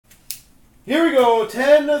Here we go,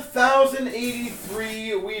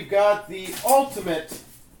 10,083. We've got the Ultimate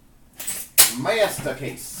Maesta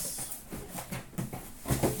case.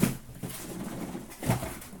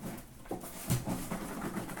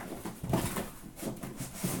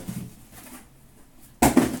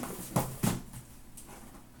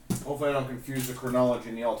 Hopefully I don't confuse the chronology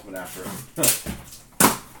and the Ultimate after it.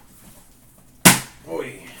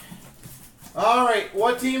 Oy. Alright,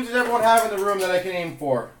 what teams does everyone have in the room that I can aim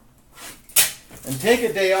for? And take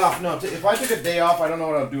a day off. No, if I took a day off, I don't know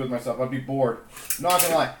what I'd do with myself. I'd be bored. Not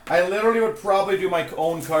gonna lie. I literally would probably do my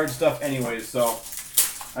own card stuff anyways, so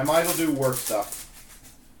I might as well do work stuff.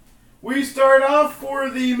 We start off for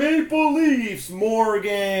the Maple Leafs.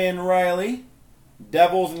 Morgan Riley.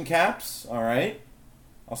 Devils and Caps. Alright.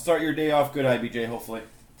 I'll start your day off good, IBJ, hopefully.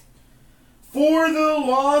 For the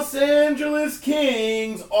Los Angeles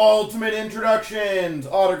Kings, Ultimate Introductions.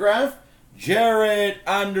 Autograph. Jarrett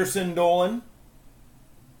Anderson-Dolan.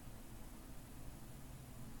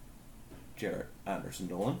 Jarrett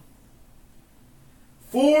Anderson-Dolan.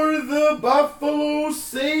 For the Buffalo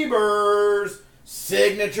Sabres,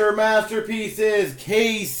 Signature Masterpieces,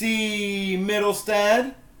 Casey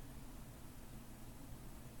Mittelstadt.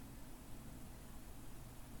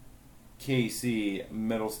 Casey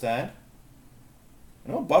Mittelstadt. I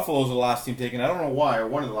know Buffalo's the last team taken. I don't know why, or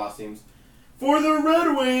one of the last teams. For the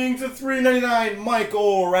Red Wings, a $3.99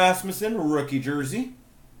 Michael Rasmussen rookie jersey.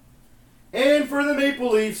 And for the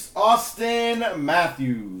Maple Leafs, Austin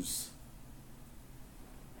Matthews.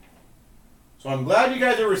 So I'm glad you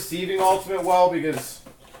guys are receiving Ultimate well because,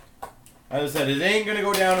 as I said, it ain't going to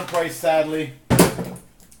go down in price, sadly.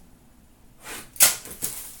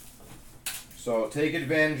 So take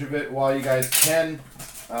advantage of it while you guys can.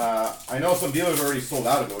 I know some dealers already sold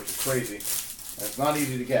out of it, which is crazy. It's not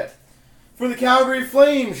easy to get. For the Calgary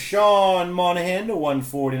Flames, Sean Monahan to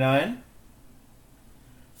 149.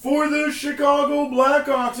 For the Chicago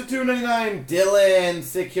Blackhawks, a $2.99, Dylan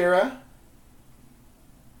Secura.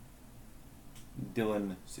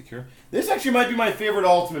 This actually might be my favorite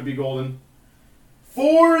Ultimate, be golden.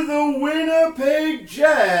 For the Winnipeg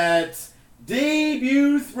Jets,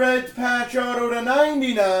 debut threat patch auto to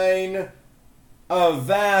 99 of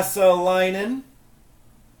Vasalainen.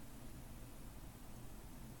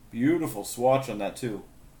 Beautiful swatch on that too.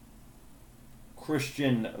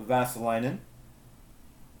 Christian Vasalainen.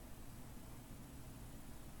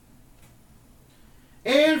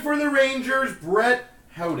 And for the Rangers, Brett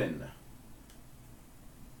Howden.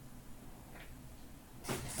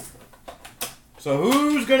 So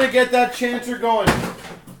who's going to get that chancer going?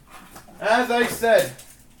 As I said,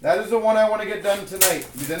 that is the one I want to get done tonight.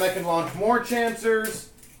 Because then I can launch more chancers.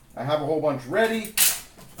 I have a whole bunch ready.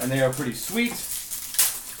 And they are pretty sweet.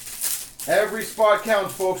 Every spot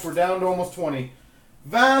counts, folks. We're down to almost 20.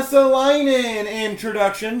 Vasalainen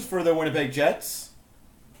introductions for the Winnipeg Jets.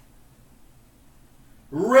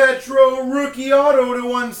 Retro rookie auto to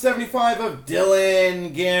 175 of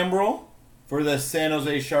Dylan Gambrell for the San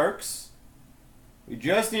Jose Sharks. We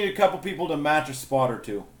just need a couple people to match a spot or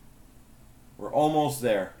two. We're almost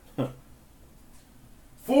there.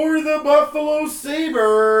 For the Buffalo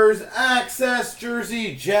Sabres, access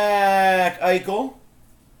jersey, Jack Eichel.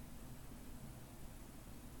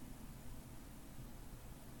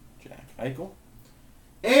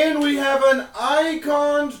 And we have an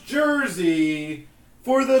Icons jersey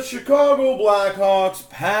for the Chicago Blackhawks,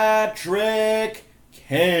 Patrick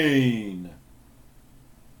Kane.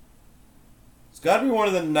 It's got to be one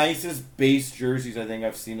of the nicest base jerseys I think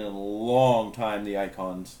I've seen in a long time, the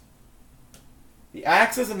Icons. The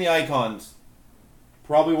Access and the Icons.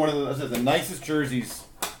 Probably one of the nicest jerseys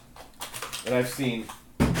that I've seen.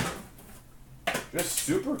 Just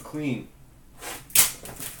super clean.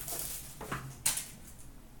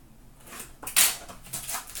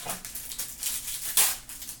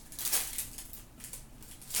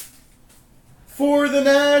 For the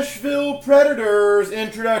Nashville Predators,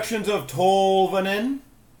 introductions of Tolvanen.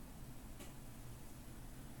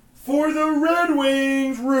 For the Red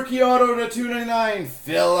Wings, rookie auto to 299,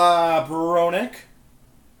 Filip Hronek.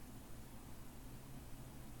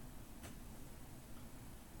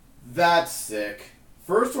 That's sick.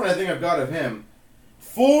 First one I think I've got of him.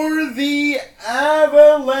 For the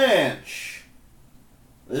Avalanche,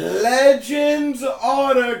 Legends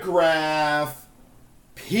autograph,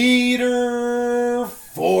 Peter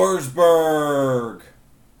Forsberg.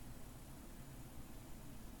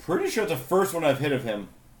 Pretty sure it's the first one I've hit of him.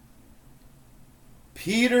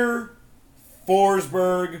 Peter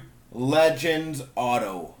Forsberg, Legends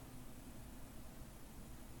auto.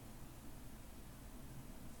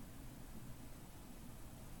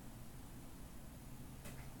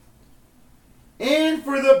 And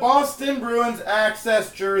for the Boston Bruins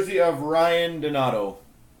access jersey of Ryan Donato.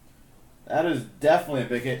 That is definitely a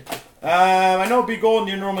big hit. I know B Golden,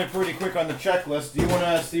 you're normally pretty quick on the checklist. Do you want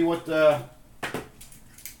to see what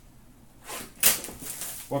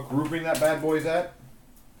grouping that bad boy's at?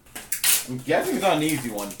 I'm guessing it's not an easy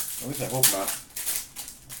one. At least I hope not.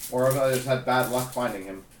 Or I just had bad luck finding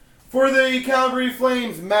him. For the Calgary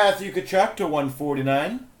Flames, Matthew Tkachuk to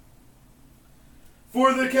 149.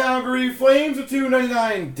 For the Calgary Flames, a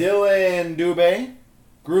 299, Dylan Dubé.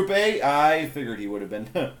 Group A, I figured he would have been.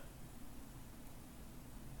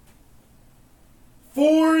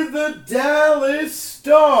 For the Dallas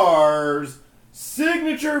Stars,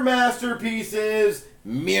 signature masterpieces,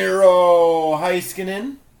 Miro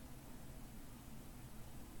Heiskanen.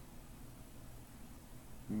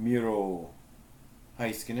 Miro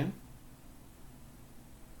Heiskanen.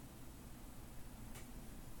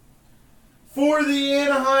 For the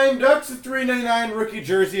Anaheim Ducks, a $3.99 rookie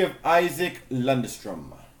jersey of Isaac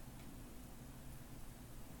Lundestrom.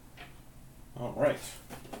 All right.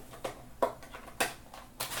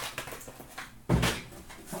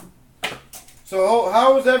 So,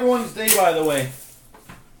 how was everyone's day, by the way?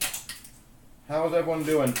 How is everyone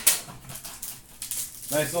doing?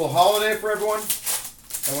 Nice little holiday for everyone.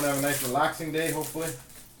 Everyone have a nice relaxing day, hopefully.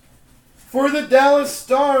 For the Dallas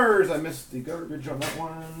Stars, I missed the garbage on that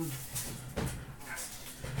one.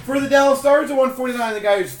 For the Dallas Stars, at 149, the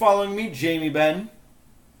guy who's following me, Jamie Benn.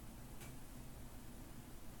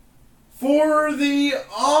 For the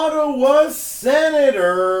Ottawa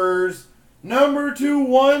Senators, number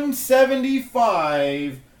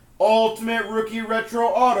 2/175, Ultimate Rookie Retro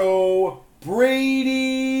Auto,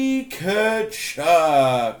 Brady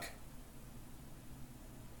Tkachuk.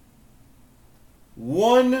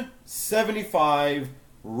 175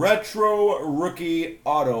 Retro Rookie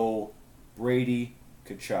Auto, Brady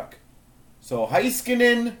Tkachuk. So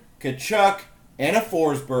Heiskanen, Tkachuk, and a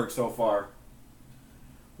Forsberg so far.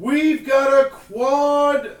 We've got a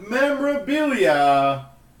quad memorabilia,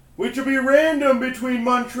 which will be random between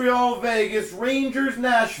Montreal, Vegas, Rangers,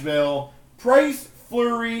 Nashville, Price,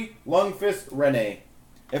 Fleury, Lundqvist, Rene.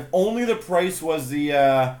 If only the Price was the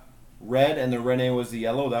red and the Rene was the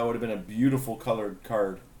yellow, that would have been a beautiful colored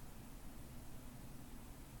card.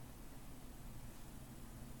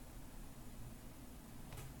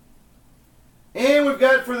 And we've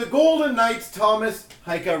got for the Golden Knights, Thomas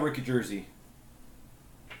Heika rookie jersey.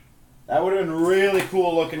 That would have been really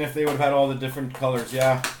cool looking if they would have had all the different colors,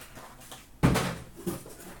 yeah.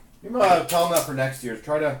 You might tell them that for next year.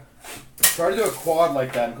 Try to do a quad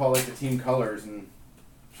like that and call it like the team colors, and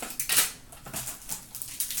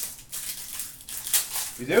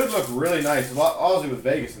they would look really nice. Obviously with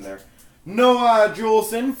Vegas in there. Noah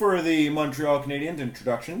Juleson for the Montreal Canadiens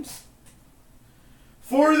introductions.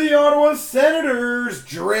 For the Ottawa Senators,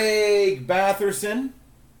 Drake Batherson,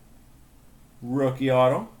 rookie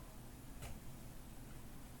auto.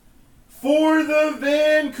 For the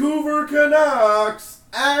Vancouver Canucks,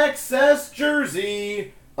 access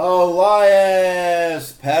jersey,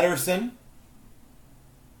 Elias Pettersson.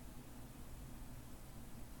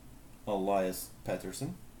 Elias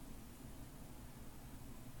Pettersson.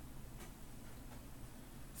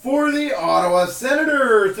 For the Ottawa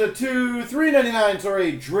Senators, the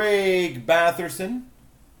 $3.99, Drake Batherson,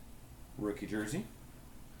 rookie jersey.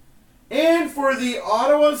 And for the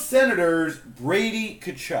Ottawa Senators, Brady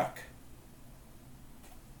Tkachuk.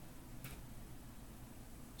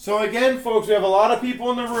 So again, folks, we have a lot of people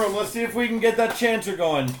in the room. Let's see if we can get that chancer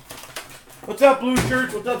going. What's up, Blue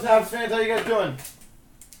Shirts? What's up, Habs fans? How you guys doing?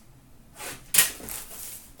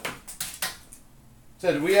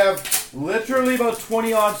 Said we have literally about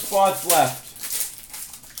 20-odd spots left.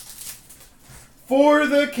 For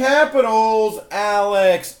the Capitals,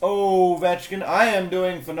 Alex Ovechkin. I am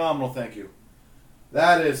doing phenomenal, thank you.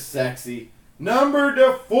 That is sexy. Number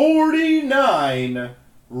to 49,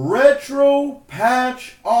 Retro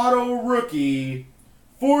Patch Auto Rookie.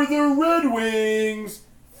 For the Red Wings,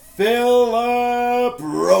 Philip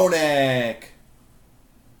Hronek.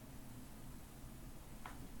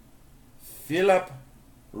 Philip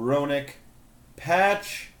Hronek,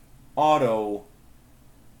 patch auto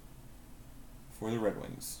for the Red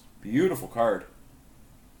Wings. Beautiful card.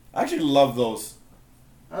 I actually love those.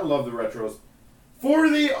 I love the retros. For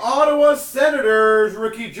the Ottawa Senators,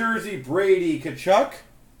 rookie jersey, Brady Tkachuk.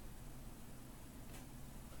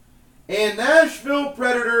 And Nashville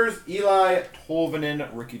Predators, Eli Tolvanen,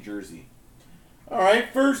 rookie jersey.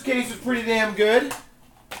 Alright, first case is pretty damn good.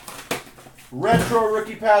 Retro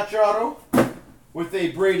rookie patch auto with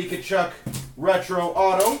a Brady Tkachuk retro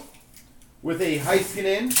auto with a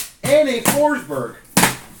Heiskanen and a Forsberg.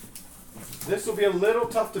 This will be a little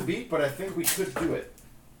tough to beat, but I think we could do it.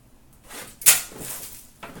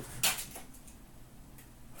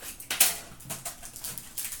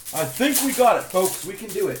 I think we got it, folks. We can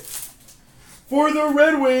do it. For the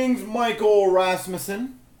Red Wings, Michael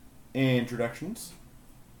Rasmussen. Introductions.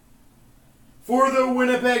 For the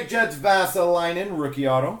Winnipeg Jets, Vasalainen, rookie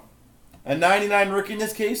auto. A 99 rookie in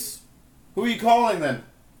this case. Who are you calling then?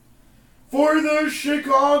 For the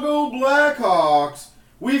Chicago Blackhawks,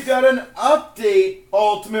 we've got an update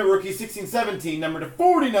Ultimate Rookie 16-17, number to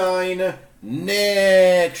 49,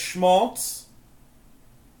 Nick Schmaltz.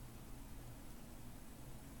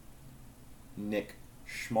 Nick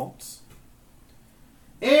Schmaltz.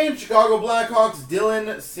 And Chicago Blackhawks,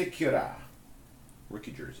 Dylan Sikura,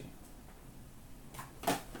 rookie jersey.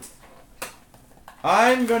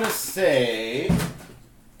 I'm going to say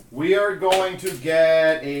we are going to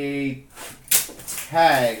get a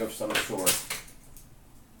tag of some sort.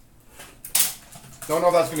 Don't know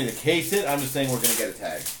if that's going to be the case. I'm just saying we're going to get a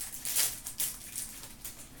tag.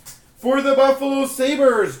 For the Buffalo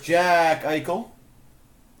Sabres, Jack Eichel,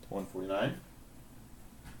 149.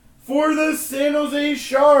 For the San Jose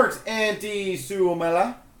Sharks, Antti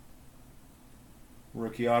Suomela,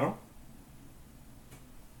 rookie auto.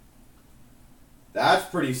 That's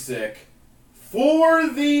pretty sick. For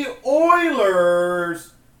the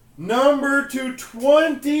Oilers, number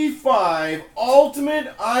 225,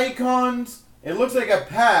 Ultimate Icons. It looks like a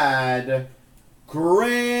pad.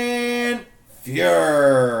 Grand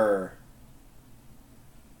Fuhrer.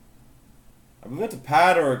 I believe that's a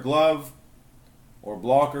pad or a glove or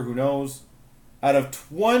blocker, who knows. Out of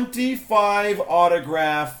 25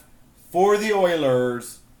 autograph for the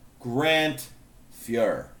Oilers, Grant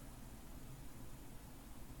Fuhrer.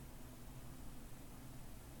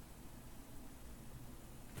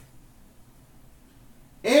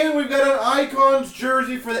 And we've got an Icons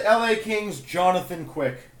jersey for the LA Kings, Jonathan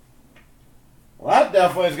Quick. Well, that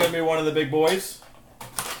definitely is going to be one of the big boys.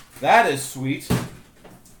 That is sweet.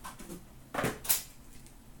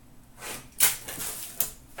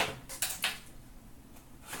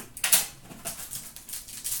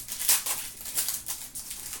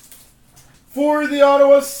 For the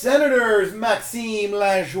Ottawa Senators, Maxime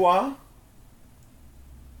Lajoie.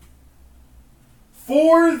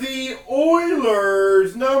 For the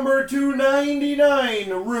Oilers, number 299,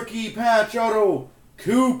 rookie patch auto,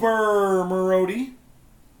 Cooper Marody.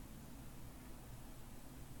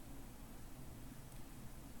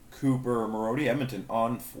 Cooper Marody, Edmonton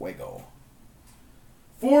on Fuego.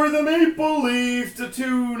 For the Maple Leafs, to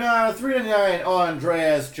 399,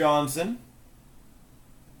 Andreas Johnson.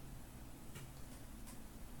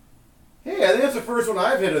 Hey, I think that's the first one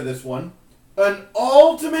I've hit of this one. An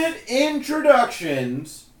Ultimate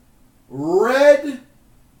Introductions red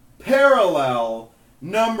parallel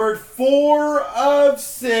numbered 4 of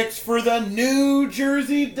 6 for the New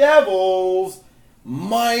Jersey Devils,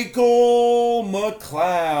 Michael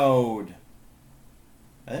McLeod.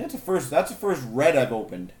 I think that's the first red I've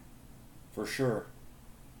opened for sure.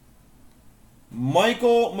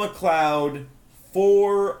 Michael McLeod,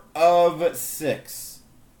 4 of 6.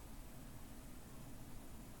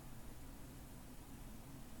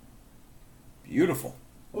 Beautiful.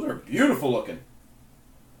 Those are beautiful looking.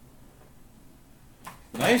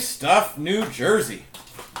 Nice stuff, New Jersey.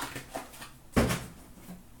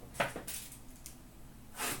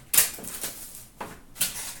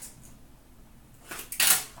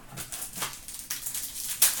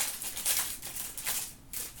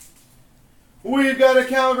 We've got a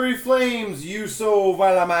Calgary Flames, Juuso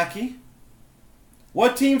Valimaki.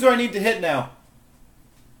 What teams do I need to hit now?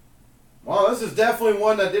 Well, this is definitely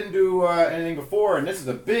one that didn't do anything before, and this is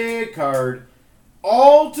a big card.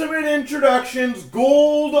 Ultimate Introductions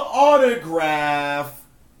Gold Autograph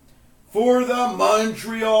for the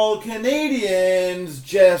Montreal Canadiens,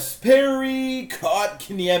 Jesperi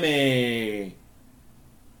Kotkaniemi.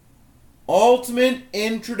 Ultimate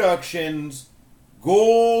Introductions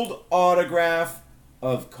Gold Autograph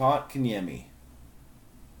of Kotkaniemi.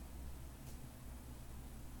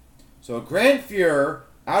 So Grant Fuhrer,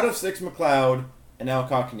 out of 6 McLeod, and now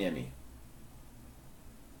Kotkaniemi.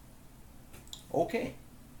 Okay.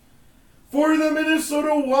 For the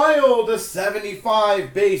Minnesota Wild, a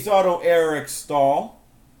 75 base auto, Eric Stahl.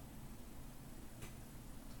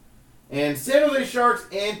 And San Jose Sharks,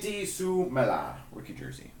 Antti Suomela, rookie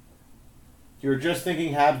jersey. You're just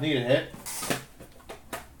thinking Habs need a hit?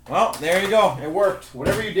 Well, there you go. It worked.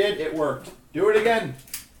 Whatever you did, it worked. Do it again.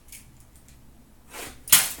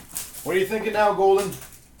 What are you thinking now, Golden?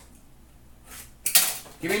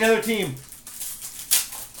 Give me another team.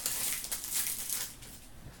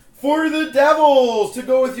 For the Devils, to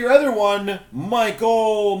go with your other one,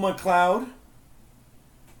 Michael McLeod.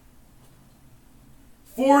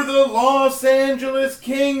 For the Los Angeles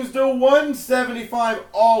Kings, to 175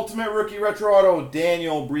 Ultimate Rookie Retro Auto,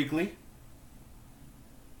 Daniel Breakley.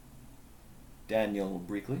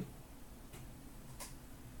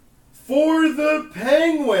 For the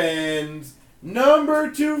Penguins,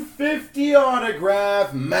 number 250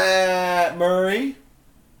 autograph, Matt Murray.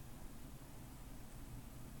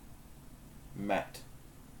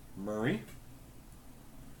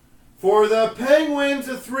 For the Penguins,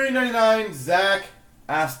 a $3.99, Zach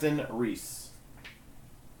Aston Reese.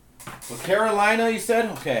 So Carolina, you said?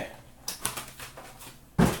 Okay.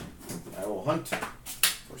 I will hunt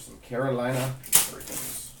for some Carolina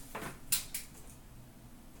Hurricanes.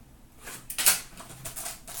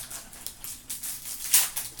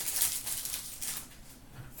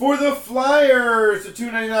 For the Flyers, a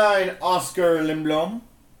 $2.99, Oscar Lindblom.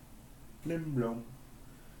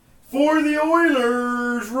 For the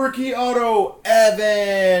Oilers, rookie auto,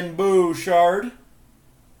 Evan Bouchard.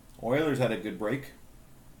 Oilers had a good break.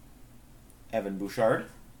 Evan Bouchard.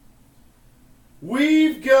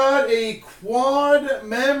 We've got a quad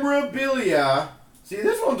memorabilia. See,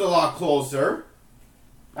 this one's a lot closer.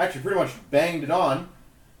 Actually, pretty much banged it on.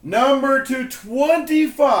 Number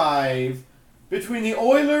 225 between the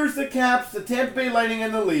Oilers, the Caps, the Tampa Bay Lightning,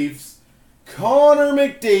 and the Leafs. Connor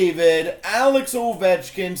McDavid, Alex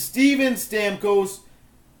Ovechkin, Steven Stamkos,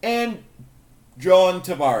 and John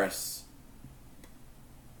Tavares.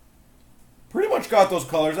 Pretty much got those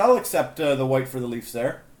colors. I'll accept the white for the Leafs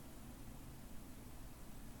there.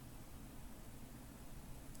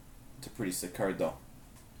 It's a pretty sick card, though.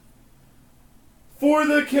 For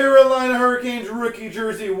the Carolina Hurricanes, rookie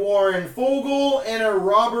jersey, Warren Foegele, and a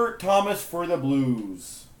Robert Thomas for the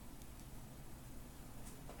Blues.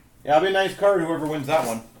 Yeah, it'll be a nice card, whoever wins that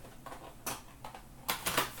one.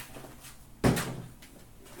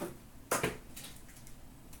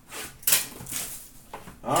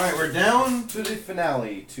 Alright, we're down to the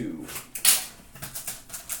finale 2.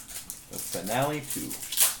 The finale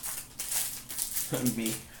 2.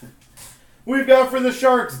 Me. We've got for the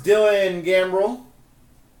Sharks, Dylan Gambrell.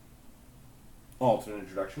 Alternate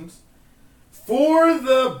introductions. For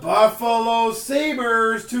the Buffalo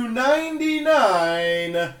Sabres,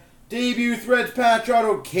 /99, debut Threads patch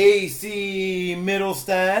auto, Casey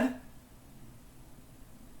Mittelstadt.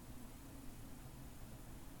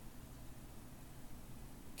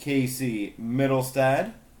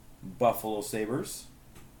 Buffalo Sabres.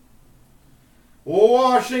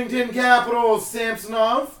 Washington Capitals,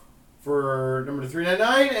 Samsonov for number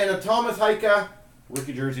 /399, and a Thomas Heika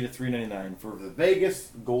rookie jersey /399 for the Vegas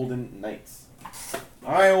Golden Knights.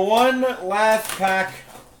 All right, one last pack.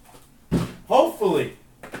 Hopefully.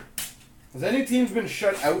 Has any teams been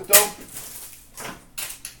shut out, though?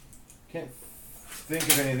 Can't think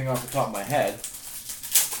of anything off the top of my head.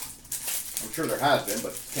 I'm sure there has been,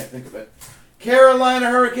 but can't think of it. Carolina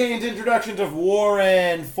Hurricanes, introductions of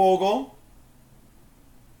Warren Foegele.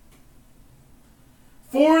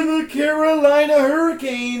 For the Carolina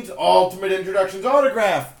Hurricanes, ultimate introductions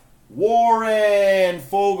autograph, Warren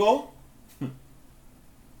Foegele.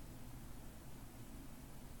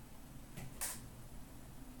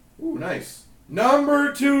 Ooh, nice.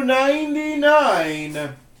 Number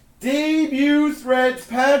 299, debut Threads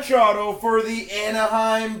patch auto for the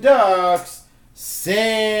Anaheim Ducks,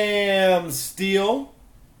 Sam Steele.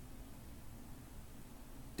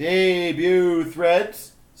 Debut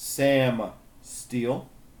Threads, Sam Steele.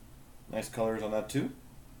 Nice colors on that too.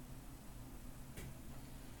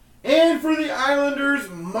 And for the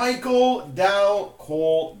Islanders, Michael Dow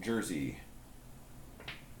Cole jersey.